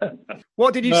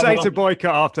 What did you say to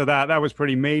Boycott after that? That was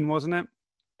pretty mean, wasn't it?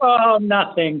 Oh,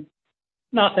 nothing.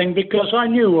 Nothing, because I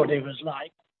knew what he was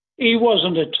like. He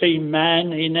wasn't a team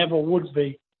man. He never would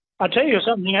be. I'll tell you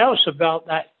something else about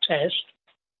that test.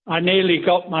 I nearly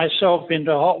got myself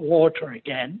into hot water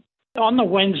again. On the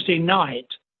Wednesday night,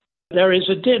 there is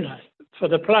a dinner for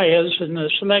the players and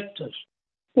the selectors.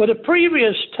 Well, the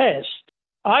previous test,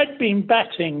 I'd been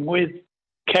batting with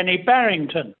Kenny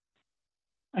Barrington.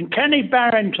 And Kenny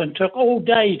Barrington took all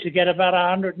day to get about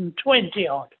 120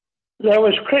 odd. There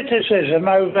was criticism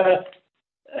over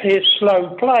his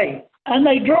slow play, and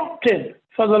they dropped him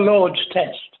for the Lord's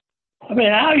Test. I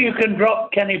mean, how you can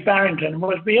drop Kenny Barrington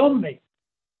was beyond me.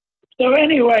 So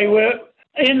anyway,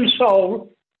 Insole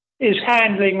is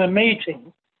handling the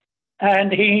meeting,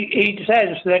 and he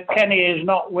says that Kenny is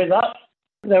not with us.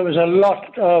 There was a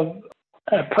lot of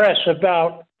press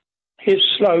about his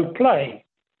slow play.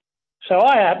 So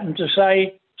I happened to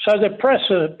say, so the press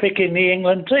are picking the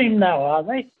England team now, are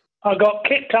they? I got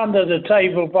kicked under the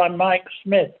table by Mike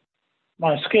Smith,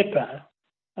 my skipper,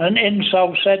 and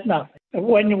Insole said nothing.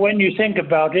 When you think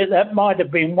about it, that might have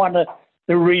been one of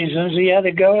the reasons he had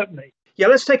a go at me. Yeah,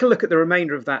 let's take a look at the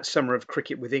remainder of that summer of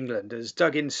cricket with England, as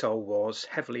Doug Insole was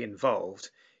heavily involved.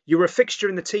 You were a fixture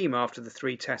in the team after the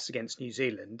 3 tests against New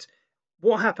Zealand.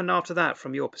 What happened after that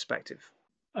from your perspective?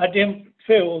 I didn't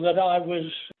feel that I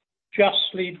was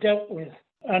justly dealt with,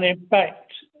 and in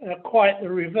fact, quite the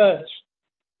reverse.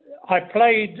 I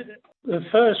played the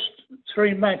first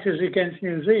 3 matches against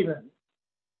New Zealand.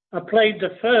 I played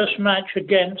the first match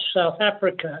against South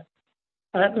Africa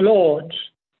at Lord's,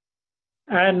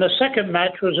 and the second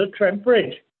match was at Trent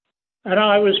Bridge, and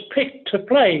I was picked to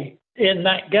play in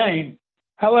that game.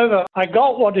 However, I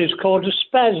got what is called a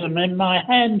spasm in my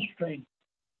hamstring,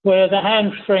 where the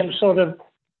hamstring sort of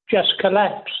just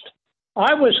collapsed.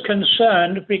 I was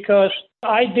concerned because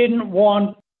I didn't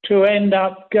want to end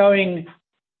up going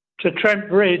to Trent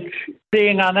Bridge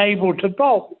being unable to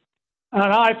bowl.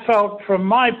 And I felt, from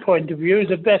my point of view,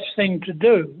 the best thing to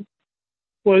do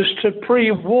was to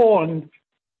pre-warn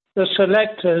the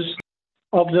selectors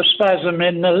of the spasm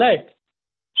in the leg.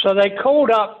 So they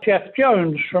called up Jeff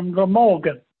Jones from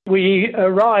Glamorgan. We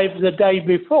arrived the day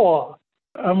before,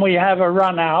 and we have a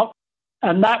run out,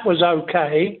 and that was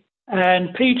okay.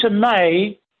 And Peter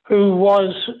May, who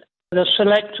was the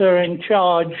selector in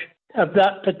charge of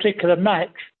that particular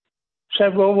match,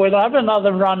 said, well, we'll have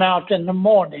another run out in the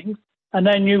morning, and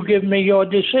then you give me your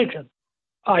decision.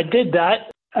 I did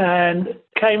that and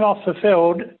came off the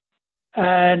field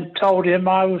and told him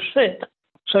I was fit.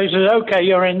 So he said, okay,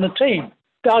 you're in the team.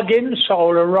 Doug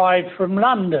Insole arrived from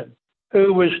London,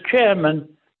 who was chairman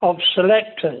of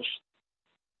selectors.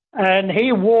 And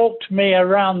he walked me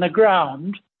around the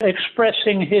ground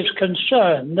expressing his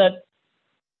concern that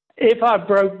if I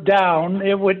broke down,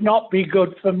 it would not be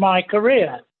good for my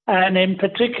career, and in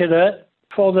particular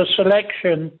for the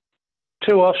selection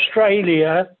to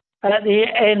Australia at the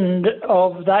end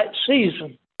of that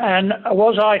season. And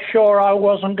was I sure I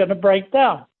wasn't going to break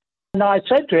down? And I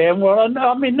said to him, well,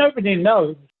 I mean, nobody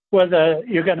knows whether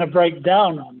you're going to break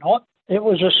down or not. It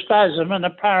was a spasm, and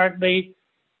apparently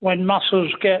when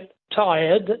muscles get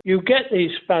tired, you get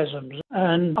these spasms.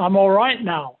 And I'm all right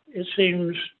now. It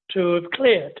seems to have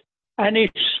cleared. And he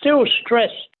still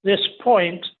stressed this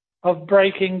point of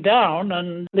breaking down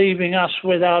and leaving us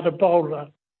without a bowler.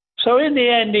 So in the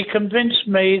end, he convinced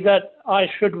me that I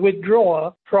should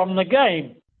withdraw from the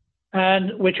game,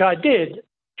 and which I did.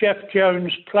 Jeff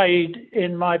Jones played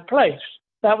in my place.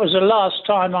 That was the last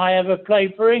time I ever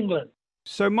played for England.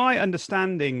 So my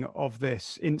understanding of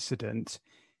this incident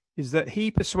is that he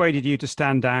persuaded you to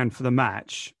stand down for the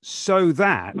match so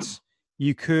that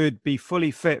you could be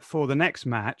fully fit for the next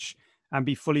match and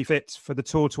be fully fit for the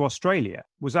tour to Australia.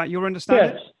 Was that your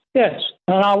understanding? Yes.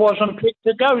 And I wasn't picked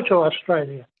to go to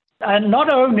Australia. And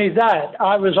not only that,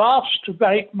 I was asked to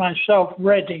make myself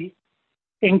ready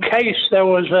in case there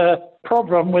was a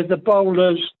problem with the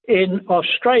bowlers in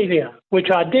Australia, which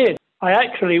I did. I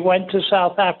actually went to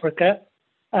South Africa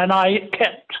and I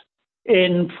kept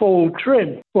in full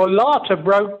trim. Well, Larter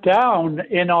broke down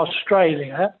in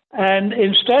Australia, and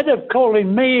instead of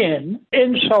calling me in,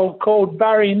 Insole called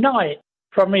Barry Knight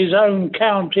from his own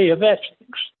county of Essex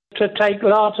to take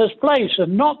Larter's place,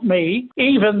 and not me,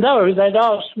 even though they'd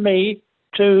asked me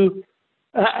to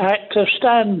act a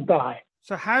standby.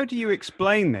 So how do you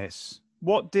explain this?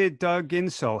 What did Doug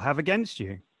Insole have against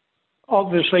you?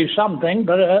 Obviously something,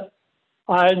 but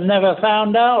I never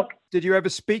found out. Did you ever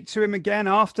speak to him again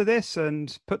after this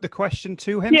and put the question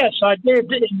to him? Yes, I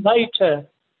did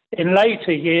in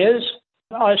later years.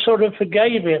 I sort of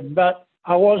forgave him, but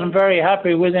I wasn't very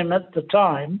happy with him at the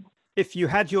time. If you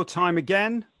had your time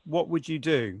again, what would you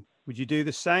do? Would you do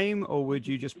the same, or would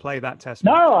you just play that test?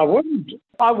 No, I wouldn't.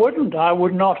 I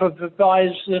would not have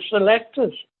advised the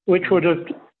selectors, which would have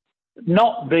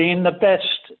not been the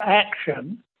best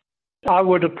action. I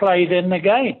would have played in the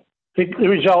game. The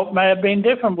result may have been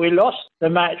different. We lost the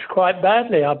match quite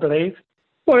badly, I believe.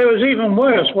 Well, it was even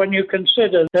worse when you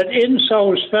consider that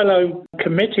Insole's fellow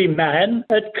committee man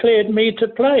had cleared me to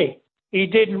play. He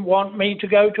didn't want me to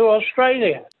go to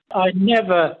Australia. I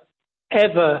never,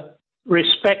 ever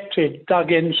respected Doug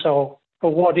Insole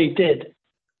for what he did.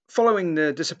 Following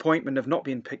the disappointment of not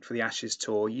being picked for the Ashes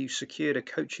tour, you secured a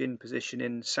coaching position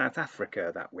in South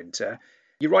Africa that winter.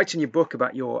 You write in your book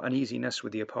about your uneasiness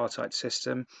with the apartheid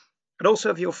system, and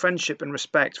also of your friendship and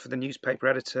respect for the newspaper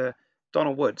editor,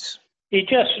 Donald Woods. He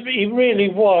really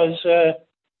was a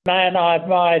man I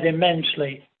admired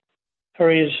immensely for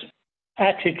his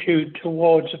attitude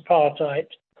towards apartheid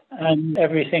and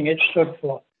everything it stood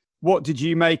for. What did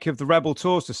you make of the rebel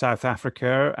tours to South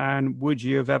Africa, and would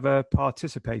you have ever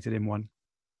participated in one?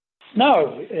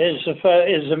 No, is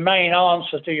the main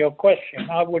answer to your question.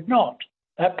 I would not.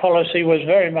 That policy was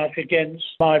very much against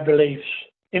my beliefs.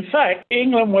 In fact,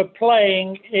 England were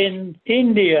playing in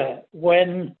India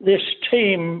when this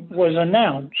team was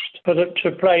announced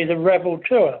to play the rebel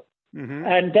tour.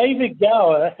 And David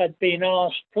Gower had been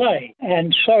asked to play,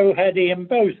 and so had Ian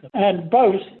Botham, and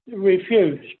both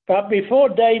refused. But before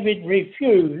David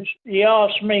refused, he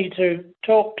asked me to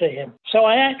talk to him. So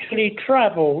I actually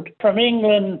travelled from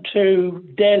England to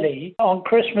Delhi on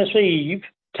Christmas Eve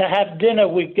to have dinner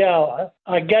with Gower.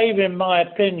 I gave him my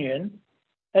opinion.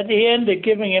 At the end of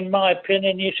giving him my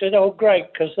opinion, he said, "Oh, great,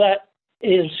 because that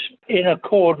is in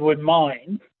accord with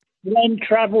mine." Then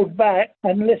travelled back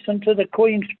and listened to the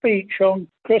Queen's speech on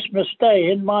Christmas Day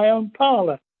in my own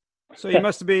parlour. So you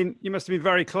must have been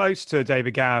very close to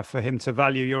David Gower for him to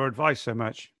value your advice so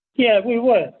much. Yeah, we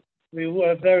were. We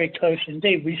were very close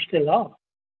indeed. We still are.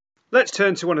 Let's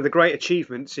turn to one of the great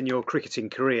achievements in your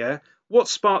cricketing career. What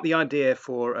sparked the idea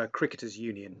for a cricketers'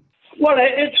 union? Well,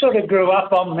 it sort of grew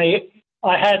up on me.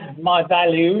 I had my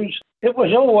values. It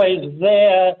was always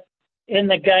there in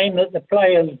the game that the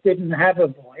players didn't have a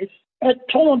voice. At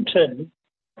Taunton,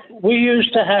 we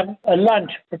used to have a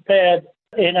lunch prepared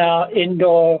in our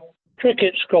indoor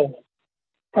cricket school.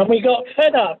 And we got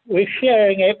fed up with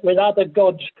sharing it with other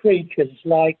God's creatures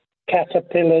like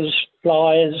caterpillars,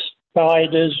 flies,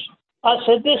 spiders. I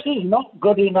said, this is not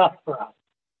good enough for us.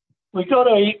 We've got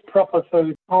to eat proper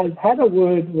food. I've had a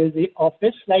word with the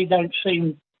office. They don't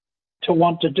seem to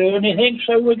want to do anything,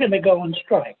 so we're going to go on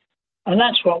strike. And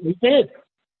that's what we did.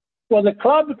 Well, the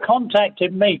club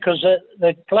contacted me because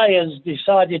the players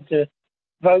decided to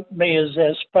vote me as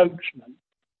their spokesman.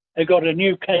 They got a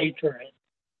new caterer in,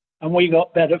 and we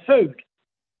got better food.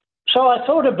 So I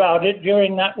thought about it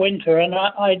during that winter, and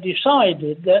I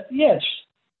decided that, yes,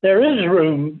 there is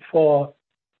room for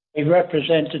a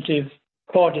representative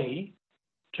body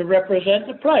to represent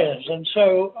the players. And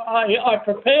so I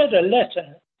prepared a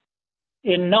letter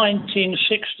in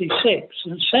 1966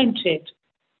 and sent it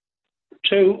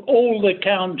to all the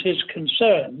counties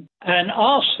concerned and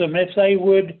asked them if they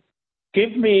would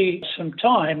give me some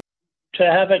time to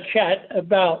have a chat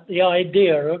about the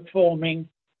idea of forming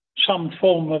some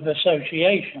form of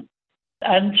association.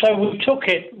 And so we took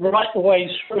it right the way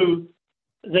through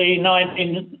the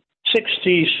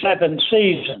 1967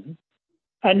 season.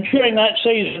 And during that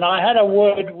season, I had a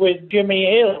word with Jimmy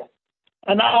Hill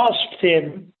and asked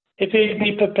him if he'd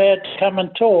be prepared to come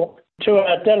and talk to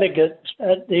our delegates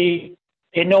at the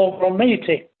inaugural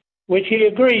meeting, which he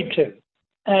agreed to.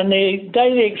 And the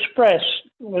Daily Express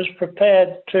was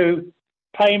prepared to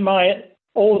pay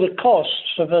all the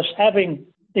costs of us having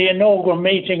the inaugural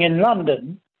meeting in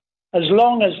London as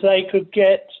long as they could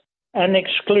get an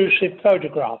exclusive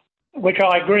photograph, which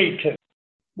I agreed to.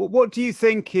 Well, what do you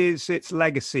think is its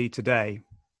legacy today,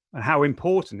 and how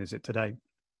important is it today?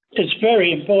 It's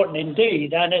very important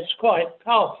indeed, and it's quite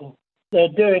powerful. They're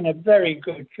doing a very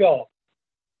good job.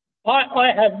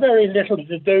 I have very little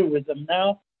to do with them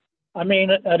now. I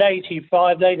mean, at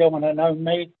 85, they don't want to know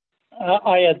me.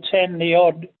 I attend the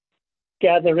odd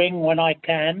gathering when I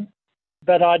can,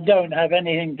 but I don't have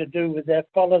anything to do with their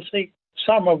policy,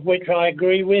 some of which I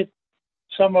agree with,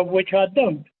 some of which I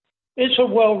don't. It's a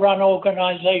well-run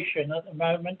organisation at the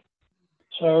moment,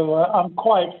 so I'm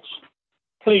quite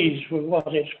pleased with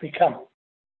what it's become.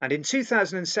 And in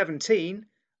 2017,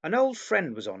 an old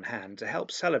friend was on hand to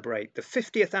help celebrate the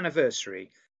 50th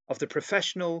anniversary of the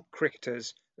Professional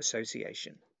Cricketers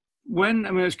Association.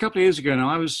 It was a couple of years ago now,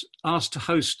 I was asked to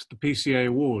host the PCA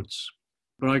Awards,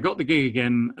 but I got the gig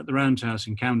again at the Roundhouse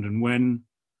in Camden when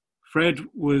Fred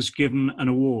was given an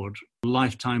award, a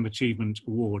Lifetime Achievement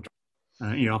Award,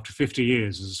 after 50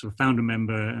 years as a sort of founder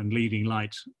member and leading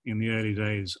light in the early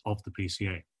days of the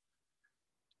PCA.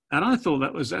 And I thought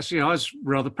that was actually, I was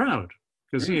rather proud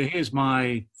because here's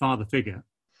my father figure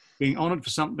being honoured for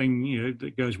something,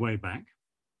 that goes way back.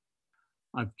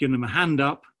 I've given him a hand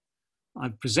up.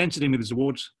 I've presented him with his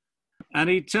awards, and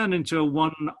he turned into a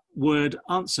one-word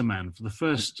answer man for the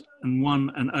first and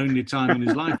one and only time in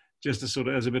his life, just as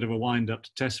a bit of a wind-up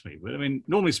to test me. But I mean,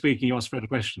 normally speaking, you ask Fred a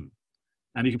question,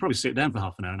 and you can probably sit down for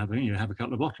half an hour and have a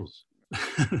couple of bottles.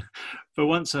 But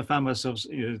once I found myself,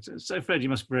 so Fred, you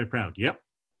must be very proud. Yep.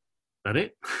 That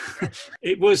it?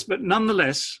 It was, but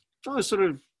nonetheless, I was sort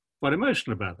of quite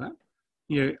emotional about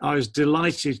that. I was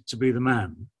delighted to be the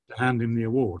man to hand him the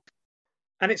award.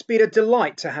 And it's been a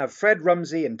delight to have Fred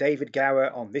Rumsey and David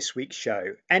Gower on this week's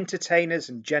show. Entertainers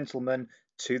and gentlemen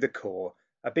to the core.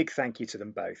 A big thank you to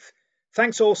them both.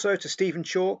 Thanks also to Stephen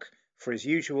Chalk for his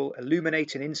usual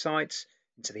illuminating insights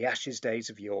into the Ashes days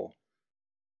of yore.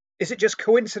 Is it just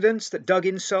coincidence that Doug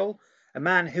Insole, a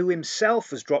man who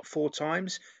himself was dropped 4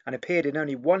 times and appeared in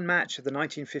only one match of the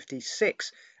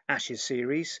 1956 Ashes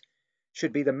series,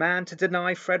 should be the man to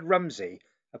deny Fred Rumsey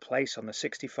a place on the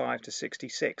 65 to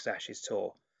 66 Ashes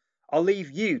tour? I'll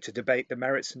leave you to debate the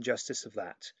merits and justice of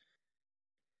that.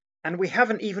 And we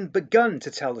haven't even begun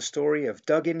to tell the story of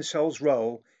Doug Insol's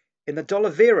role in the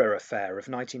D'Oliveira affair of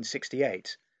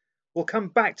 1968. We'll come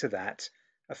back to that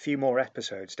a few more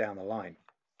episodes down the line.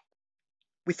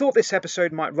 We thought this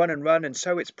episode might run, and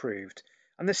so it's proved,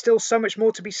 and there's still so much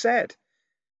more to be said.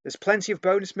 There's plenty of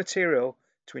bonus material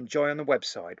to enjoy on the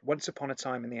website,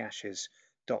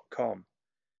 onceupon-a-time-in-the-ashes.com.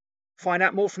 Find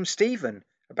out more from Stephen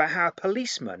about how a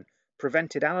policeman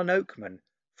prevented Alan Oakman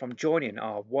from joining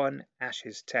our One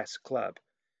Ashes Test Club.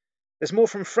 There's more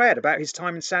from Fred about his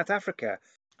time in South Africa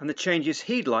and the changes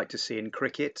he'd like to see in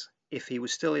cricket if he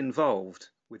was still involved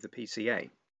with the PCA.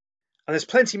 And there's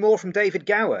plenty more from David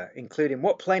Gower, including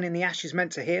what playing in the Ashes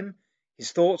meant to him,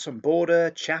 his thoughts on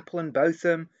Border, Chappell and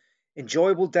Botham,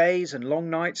 enjoyable days and long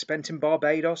nights spent in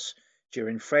Barbados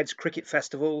during Fred's cricket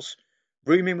festivals,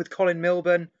 rooming with Colin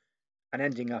Milburn, and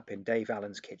ending up in Dave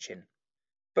Allen's kitchen.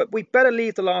 But we'd better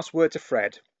leave the last word to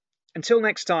Fred. Until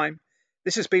next time,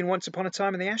 this has been Once Upon a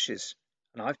Time in the Ashes,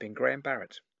 and I've been Graham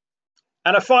Barrett.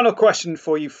 And a final question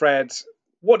for you, Fred.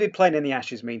 What did playing in the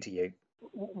Ashes mean to you?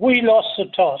 We lost the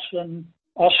toss and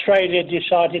Australia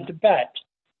decided to bat.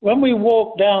 When we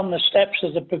walked down the steps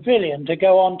of the pavilion to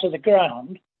go onto the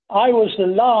ground, I was the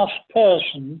last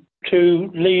person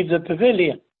to leave the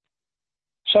pavilion.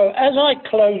 So as I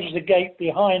closed the gate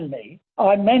behind me,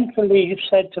 I mentally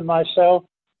said to myself,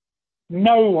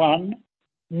 no one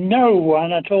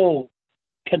at all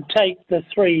can take the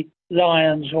 3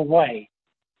 Lions away.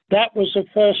 That was the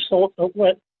first thought that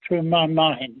went through my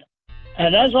mind.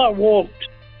 And as I walked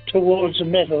towards the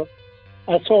middle,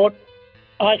 I thought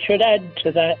I should add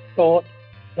to that thought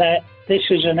that this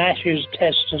is an Ashes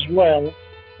test as well,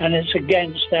 and it's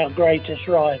against our greatest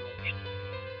rival.